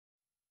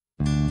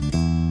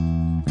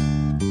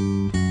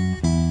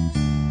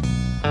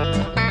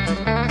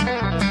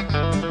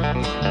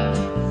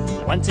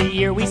Once a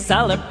year we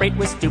celebrate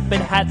with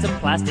stupid hats and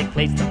plastic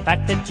plates. The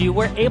fact that you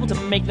were able to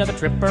make another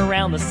trip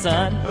around the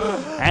sun.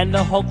 And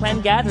the whole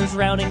clan gathers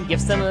round and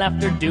gifts and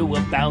laughter do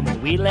abound.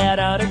 And we let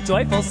out a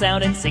joyful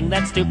sound and sing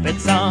that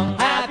stupid song.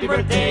 Happy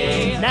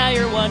birthday, now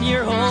you're 1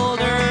 year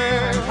older.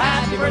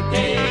 Happy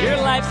birthday, your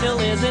life still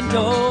isn't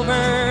over.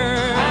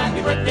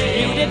 Happy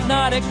birthday, you did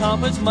not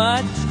accomplish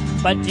much,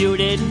 but you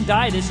didn't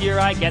die this year,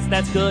 I guess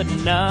that's good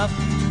enough.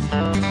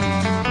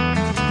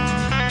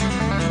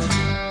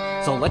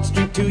 So let's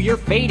drink to your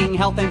fading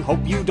health and hope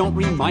you don't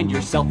remind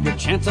yourself your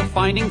chance of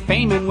finding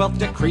fame and wealth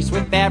decrease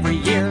with every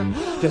year.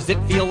 Does it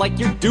feel like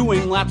you're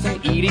doing laps and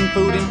eating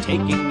food and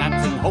taking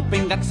naps and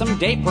hoping that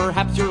someday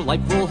perhaps your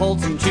life will hold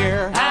some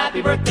cheer?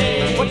 Happy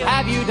birthday! What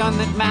have you done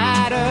that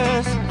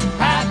matters?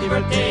 Happy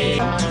birthday!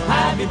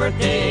 Happy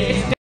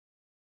birthday!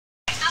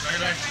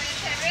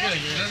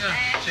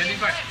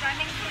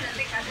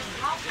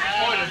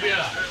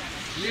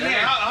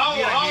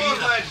 How was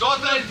my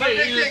daughter's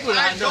birthday cake? Oh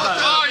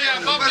yeah,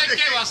 birthday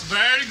cake was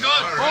very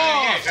good.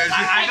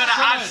 I'm gonna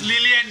ask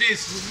Lillian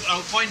this.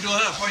 I'll point to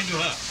her.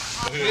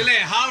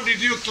 Lillian, how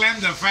did you climb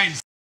the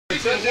fence?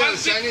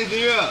 Chinese New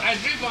Year. I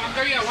drink for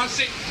Uncle here, 1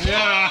 6.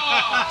 Yeah.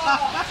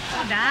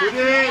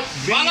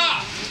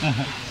 Bala!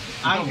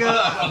 Uncle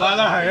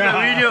Bala,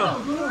 video.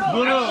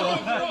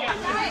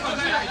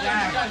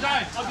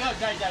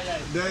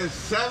 There's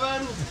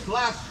 7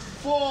 plus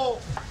 4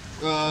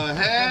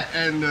 Hare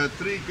and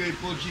 3 Kueh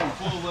Pochi,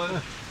 4 of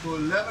us, so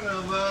 11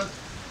 of us,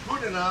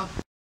 good enough.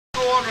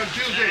 Go on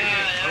Tuesday,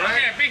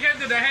 alright? Okay, big hand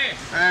to the Hare.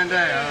 And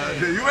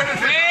you want to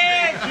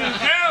say something?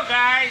 Hey,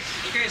 guys.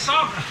 Okay,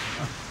 song.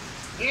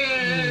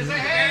 Here's a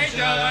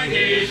Hare,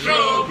 he's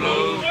true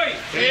blue.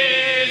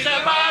 He's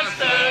a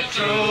master,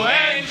 true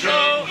and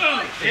true.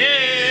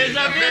 He's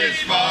a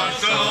baseball,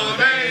 so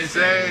they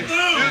say.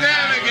 You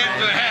never get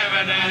to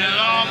heaven and a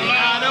long,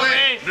 long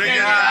way. Bring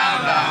it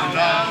down, down,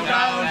 down,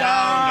 down,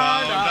 down.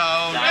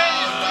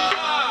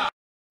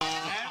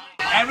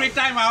 Every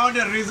time I want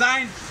to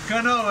resign,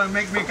 Colonel will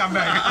make me come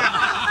back.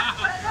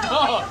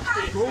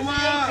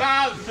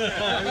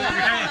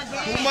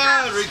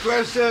 Kumar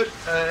requested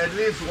at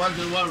least once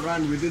in a while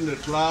run within the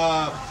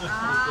club.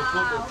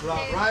 Support the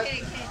club,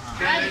 right?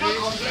 Okay,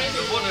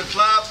 support the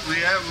club. We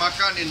have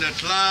makan in the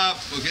club,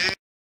 okay?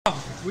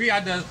 We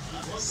are the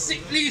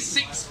sickly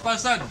 6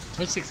 person.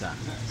 What's 6?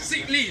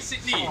 Sickly,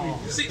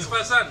 6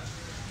 person.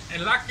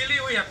 And luckily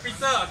we have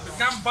Peter to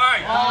come by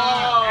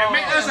and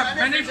make us a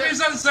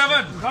beneficent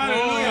servant.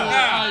 Hallelujah.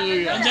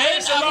 And then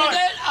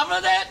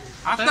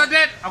After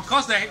that, of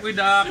course, with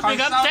the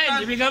consultant,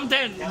 you become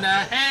 10. And the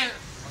Hare,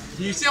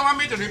 you still want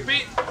me to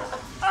repeat?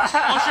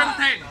 Ocean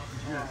 10.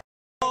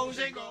 恭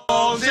喜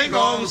恭喜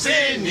恭喜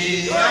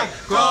你，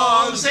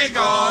恭喜恭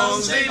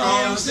喜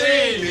恭喜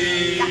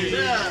你。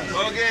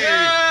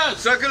Okay,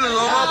 circle the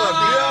over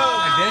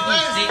here.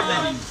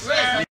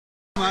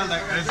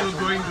 Like I was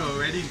going to a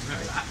wedding.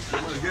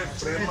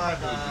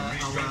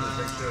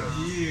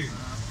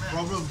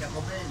 Problem.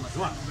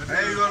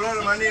 Hey, you got a lot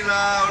of money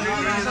now.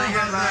 Only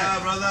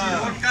brother.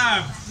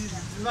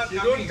 You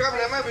don't come,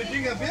 never mind. We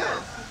drink a beer.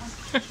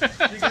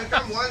 You can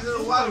come once in a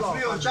while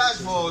free of charge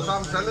for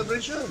some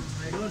celebration.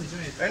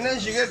 And then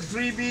she get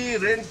freebie,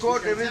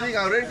 raincoat, everything.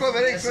 Our raincoat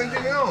very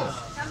expensive, you know.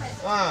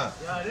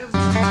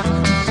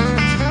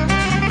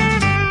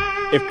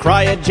 If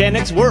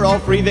cryogenics were all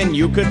free, then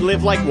you could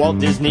live like Walt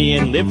Disney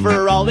and live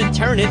for all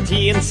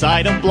eternity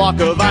inside a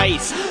block of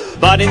ice.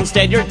 But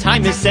instead your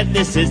time is set,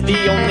 this is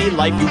the only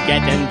life you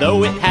get. And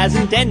though it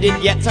hasn't ended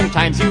yet,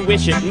 sometimes you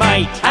wish it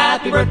might.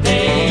 Happy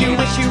birthday! You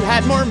wish you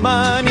had more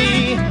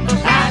money.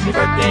 Happy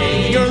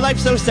birthday! Your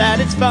life's so sad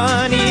it's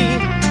funny.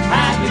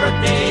 Happy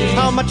birthday!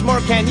 How much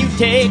more can you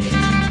take?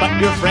 But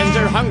your friends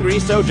are hungry,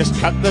 so just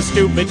cut the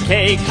stupid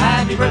cake.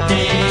 Happy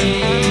birthday!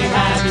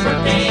 Happy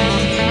birthday!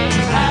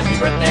 Happy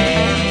birthday!